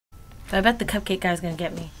But I bet the cupcake guy's gonna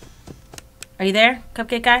get me. Are you there,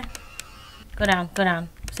 cupcake guy? Go down, go down.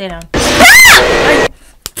 Stay down.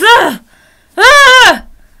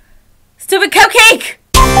 Stupid cupcake!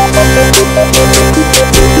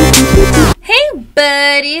 Hey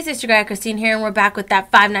buddies, it's your girl Christine here, and we're back with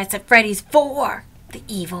that Five Nights at Freddy's 4, the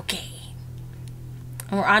evil game.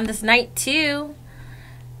 And we're on this night 2.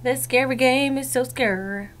 This scary game is so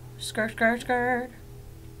scary. Skirt.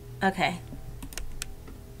 Okay.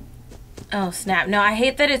 Oh snap. No, I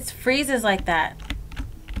hate that it freezes like that.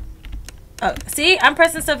 Oh, see? I'm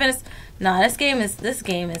pressing stuff in this. No, this game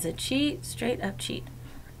is a cheat. Straight up cheat.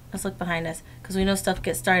 Let's look behind us, because we know stuff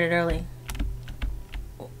gets started early.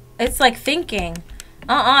 It's like thinking.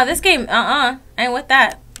 This game, I ain't with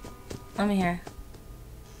that. Let me hear.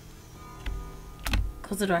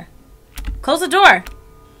 Close the door. Close the door!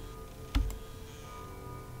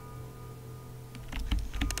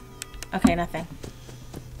 Okay, nothing.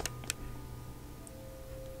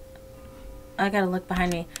 I gotta look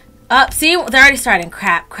behind me. See? They're already starting.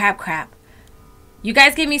 Crap. You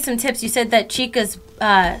guys gave me some tips. You said that Chica's,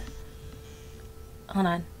 hold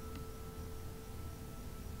on.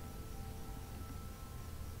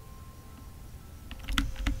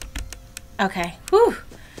 Okay. Whew.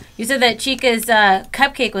 You said that Chica's,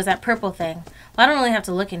 cupcake was that purple thing. Well, I don't really have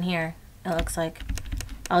to look in here, it looks like.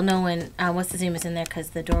 I'll know when, what's his name is in there,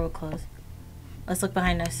 because the door will close. Let's look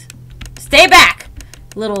behind us. Stay back!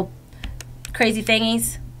 Little crazy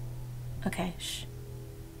thingies. Okay, shh.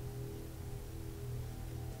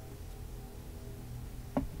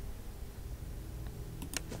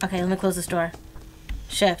 Okay, let me close this door.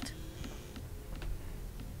 Shift.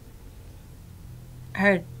 I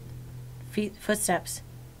heard footsteps.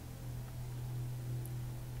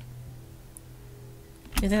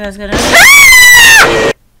 You think that's good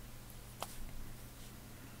enough?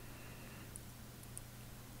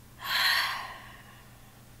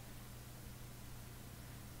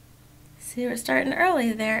 See, we're starting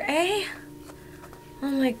early there, eh? Oh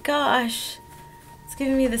my gosh. It's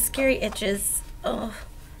giving me the scary itches. Oh.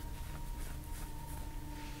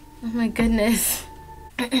 Oh my goodness.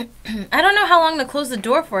 I don't know how long to close the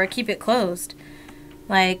door for or keep it closed.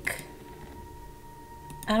 Like,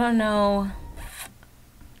 I don't know.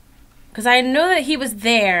 Because I know that he was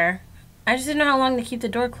there. I just didn't know how long to keep the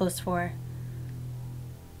door closed for.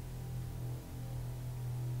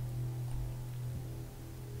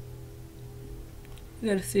 You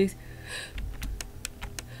gotta see.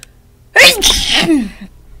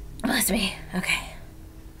 Bless me. Okay.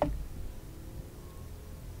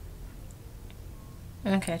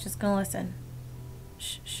 Okay, just gonna listen.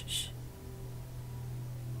 Shh, shh, shh.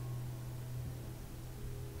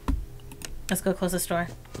 Let's go close this door.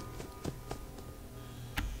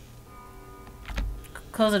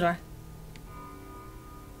 Close the door.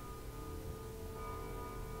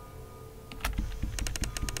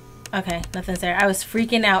 Okay, nothing's there. I was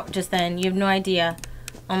freaking out just then. You have no idea.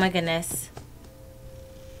 Oh my goodness.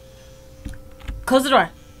 Close the door.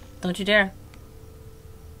 Don't you dare.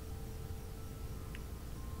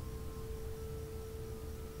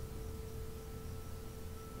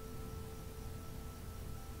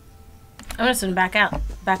 I'm just gonna back out.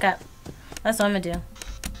 Back up. That's what I'm gonna do.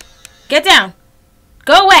 Get down!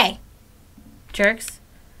 Go away! Jerks.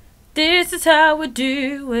 This is how we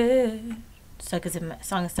do it.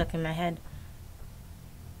 Song is stuck in my head.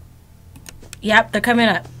 Yep, they're coming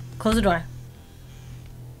up. Close the door.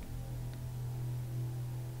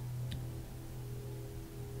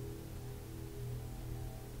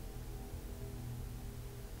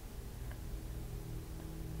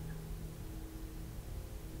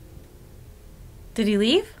 Did he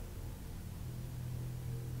leave?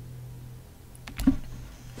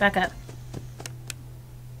 Back up.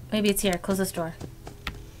 Maybe it's here. Close this door.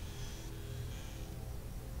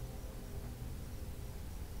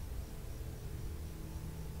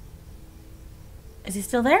 Is he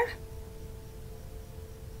still there?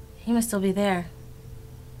 He must still be there.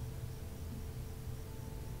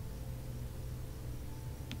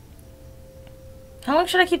 How long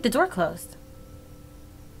should I keep the door closed?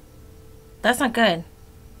 That's not good.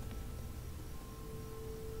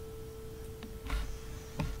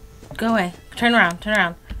 Go away. Turn around. Turn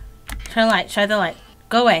around. Turn the light. Shine the light.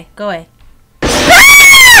 Go away. Go away.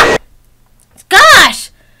 Gosh!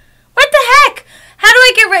 What the heck? How do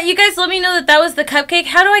I get rid? You guys let me know that that was the cupcake.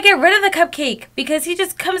 How do I get rid of the cupcake? Because he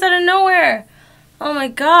just comes out of nowhere. Oh my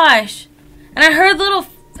gosh. And I heard little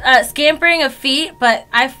scampering of feet, but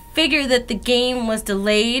I figured that the game was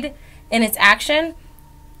delayed in its action.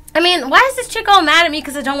 I mean, why is this chick all mad at me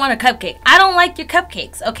because I don't want a cupcake? I don't like your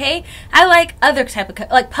cupcakes, okay? I like other type of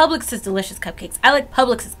like Publix's delicious cupcakes. I like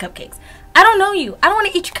Publix's cupcakes. I don't know you. I don't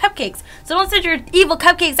want to eat your cupcakes. So don't send your evil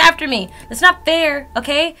cupcakes after me. That's not fair,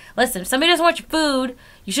 okay? Listen, if somebody doesn't want your food,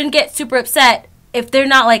 you shouldn't get super upset if they're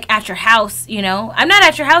not like at your house, you know? I'm not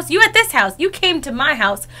at your house. You at this house. You came to my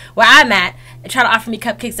house where I'm at and try to offer me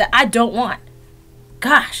cupcakes that I don't want.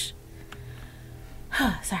 Gosh.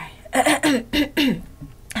 Sorry.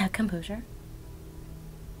 Composure.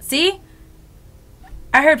 See?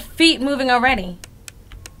 I heard feet moving already.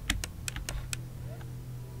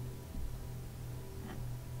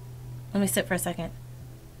 Let me sit for a second.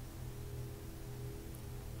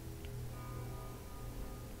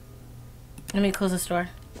 Let me close this door.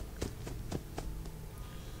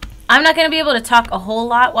 I'm not going to be able to talk a whole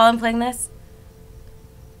lot while I'm playing this.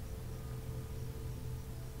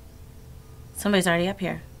 Somebody's already up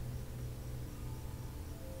here.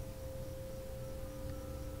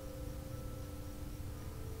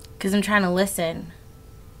 Because I'm trying to listen.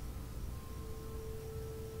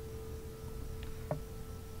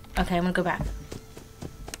 Okay, I'm going to go back.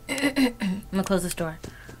 I'm going to close this door.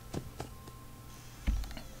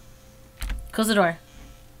 Close the door.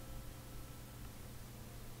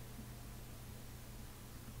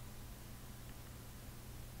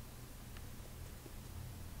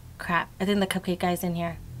 Crap. I think the cupcake guy's in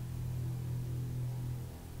here.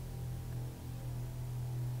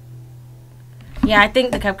 Yeah, I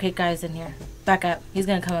think the cupcake guy's in here. Back up. He's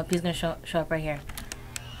going to come up. He's going to show up right here.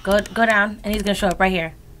 Go down, and he's going to show up right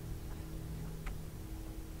here.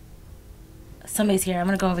 Somebody's here. I'm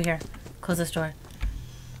going to go over here. Close this door.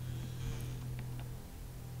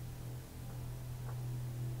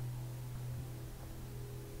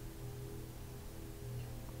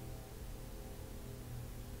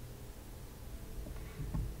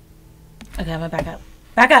 Okay, I'm going to back up.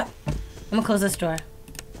 Back up! I'm going to close this door.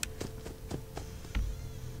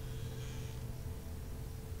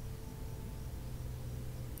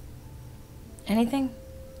 Anything?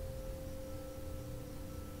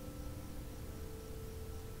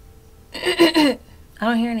 I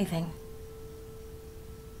don't hear anything.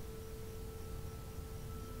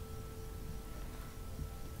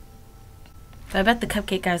 So I bet the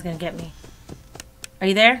cupcake guy's gonna get me. Are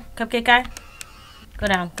you there, cupcake guy? Go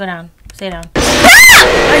down, go down. Stay down.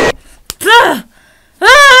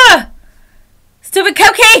 Stupid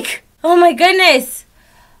cupcake! Oh my goodness!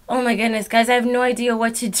 Oh my goodness, guys, I have no idea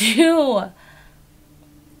what to do.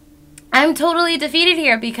 I'm totally defeated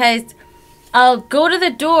here because I'll go to the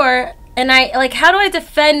door and how do I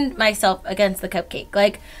defend myself against the cupcake?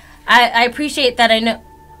 Like, I appreciate that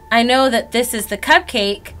I know that this is the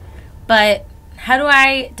cupcake, but how do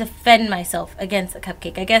I defend myself against the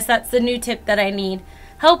cupcake? I guess that's the new tip that I need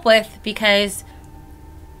help with, because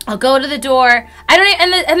I'll go to the door.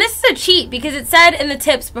 And this is a cheat because it said in the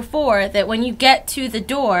tips before that when you get to the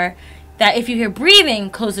door, that if you hear breathing,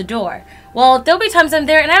 close the door. Well, there'll be times I'm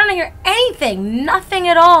there and I don't hear anything, nothing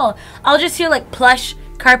at all. I'll just hear like plush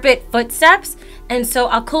carpet footsteps, and so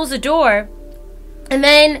I'll close the door, and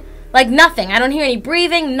then like nothing. I don't hear any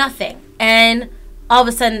breathing, nothing, and all of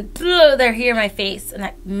a sudden, they're here in my face, and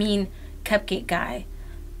that mean cupcake guy.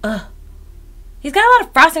 Ugh. He's got a lot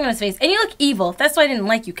of frosting on his face, and you look evil. That's why I didn't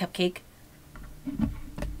like you, cupcake.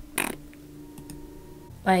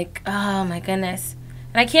 Like, oh my goodness.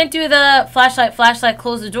 And I can't do the flashlight,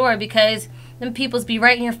 close the door, because them peoples be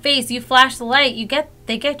right in your face. You flash the light,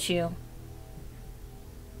 they get you.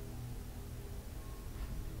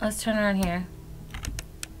 Let's turn around here.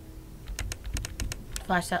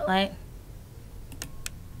 Flash that light.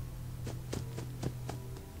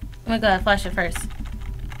 Oh my god, flash it first.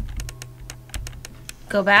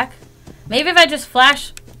 Go back. Maybe if I just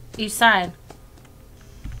flash each side.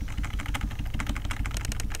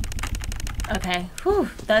 Okay. Whew.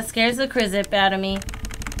 That scares the crizip out of me.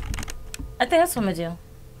 I think that's what I'm gonna do.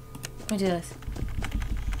 Let me do this.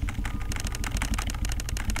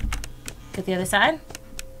 Get the other side.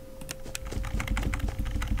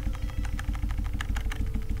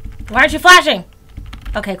 Why aren't you flashing?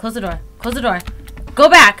 Okay, close the door. Close the door. Go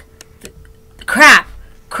back. Crap.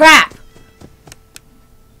 Crap.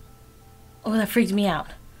 Oh, that freaked me out.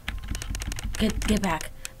 Get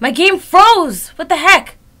back. My game froze. What the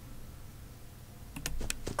heck?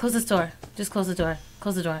 Close this door. Just close the door.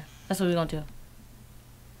 Close the door. That's what we're gonna do.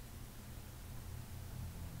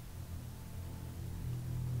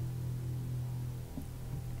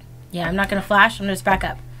 Yeah, I'm not gonna flash. I'm gonna just back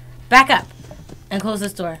up. Back up. And close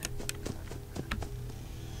this door.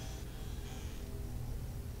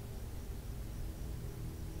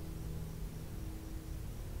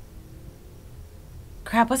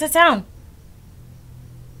 Crap, what's that sound?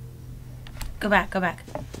 Go back, go back.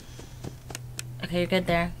 Okay, you're good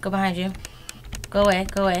there. Go behind you. Go away,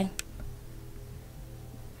 go away.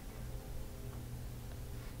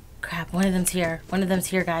 Crap, one of them's here. One of them's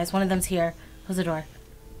here, guys. One of them's here. Close the door.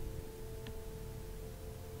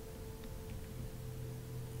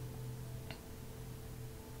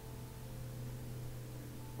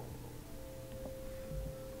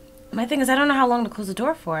 My thing is, I don't know how long to close the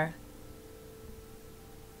door for.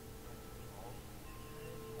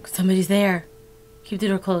 Somebody's there. Keep the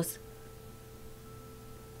door closed.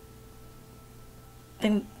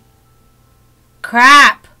 Then...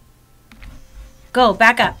 Crap! Go,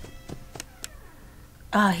 back up.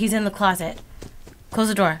 He's in the closet. Close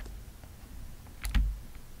the door.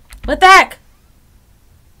 What the heck?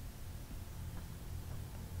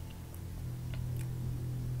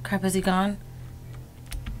 Crap, is he gone?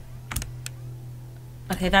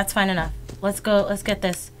 Okay, that's fine enough. Let's go, let's get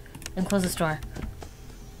this and close this door.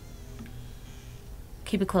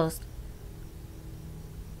 Keep it closed.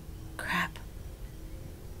 Crap.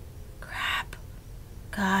 Crap.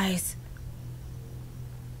 Guys.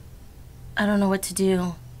 I don't know what to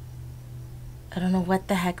do. I don't know what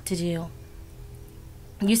the heck to do.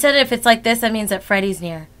 You said if it's like this, that means that Freddy's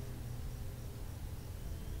near.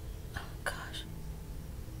 Oh, gosh.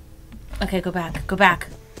 Okay, go back. Go back.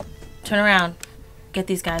 Turn around. Get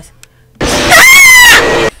these guys.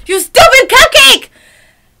 Ah! You stupid cupcake!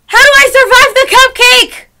 How do I survive the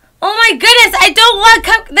cupcake? Oh my goodness, I don't want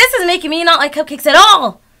This is making me not like cupcakes at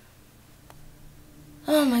all.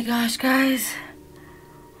 Oh my gosh, guys.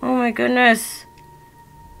 Oh my goodness.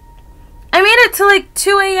 I made it to like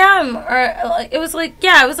 2 a.m. Or it was like,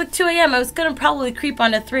 yeah, it was like 2 a.m. I was gonna probably creep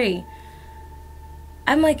on to 3.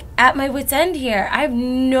 I'm like at my wit's end here. I have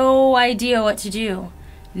no idea what to do.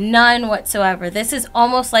 None whatsoever. This is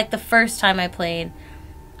almost like the first time I played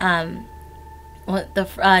night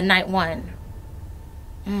 1.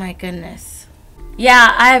 Oh my goodness.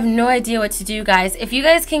 Yeah, I have no idea what to do, guys. If you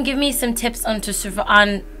guys can give me some tips on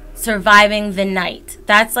surviving the night.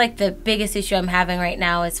 That's like the biggest issue I'm having right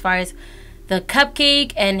now as far as the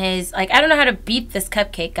cupcake and his, like, I don't know how to beat this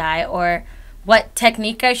cupcake guy or what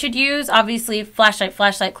technique I should use. Obviously,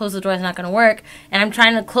 flashlight, close the door is not going to work. And I'm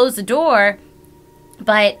trying to close the door,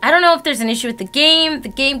 but I don't know if there's an issue with the game. The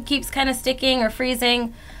game keeps kind of sticking or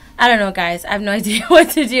freezing. I don't know, guys. I have no idea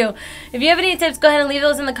what to do. If you have any tips, go ahead and leave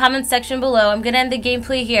those in the comments section below. I'm going to end the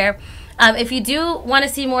gameplay here. If you do want to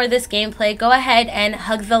see more of this gameplay, go ahead and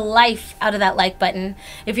hug the life out of that like button.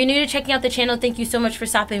 If you're new to checking out the channel, thank you so much for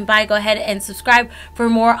stopping by. Go ahead and subscribe for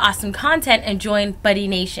more awesome content and join Buddy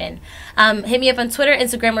Nation. Hit me up on Twitter,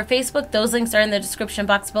 Instagram, or Facebook. Those links are in the description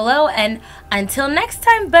box below. And until next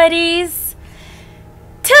time, buddies,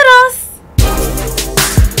 toodles!